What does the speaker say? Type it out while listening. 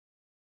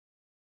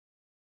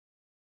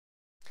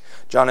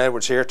John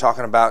Edwards here,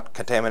 talking about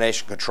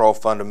contamination control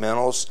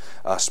fundamentals,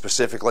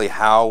 specifically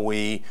how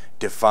we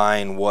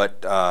define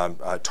what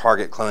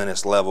target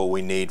cleanliness level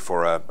we need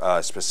for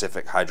a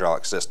specific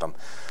hydraulic system.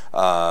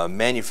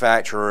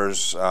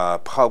 Manufacturers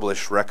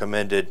publish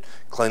recommended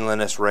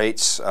cleanliness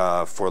rates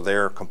for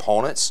their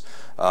components.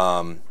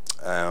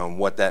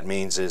 What that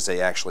means is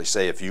they actually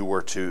say if you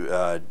were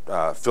to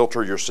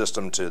filter your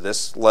system to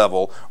this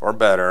level or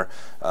better,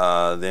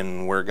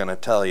 then we're going to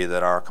tell you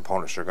that our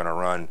components are going to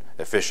run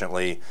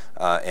efficiently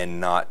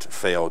and not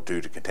fail due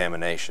to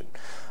contamination.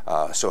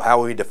 So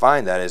how we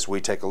define that is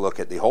we take a look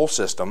at the whole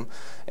system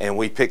and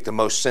we pick the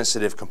most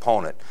sensitive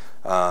component,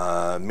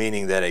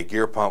 meaning that a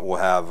gear pump will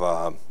have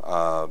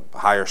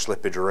higher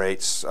slippage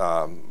rates,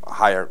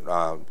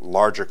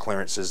 larger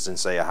clearances than,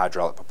 say, a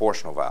hydraulic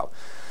proportional valve.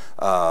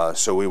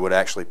 So we would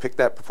actually pick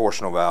that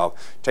proportional valve,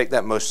 take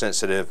that most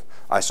sensitive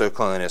ISO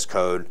cleanliness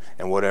code,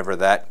 and whatever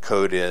that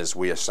code is,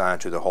 we assign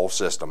to the whole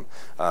system.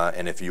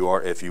 And if you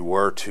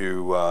were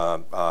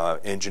to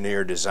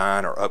engineer,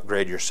 design, or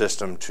upgrade your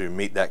system to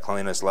meet that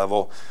cleanliness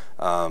level,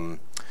 then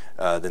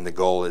the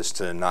goal is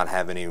to not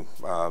have any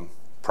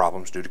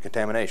problems due to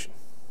contamination.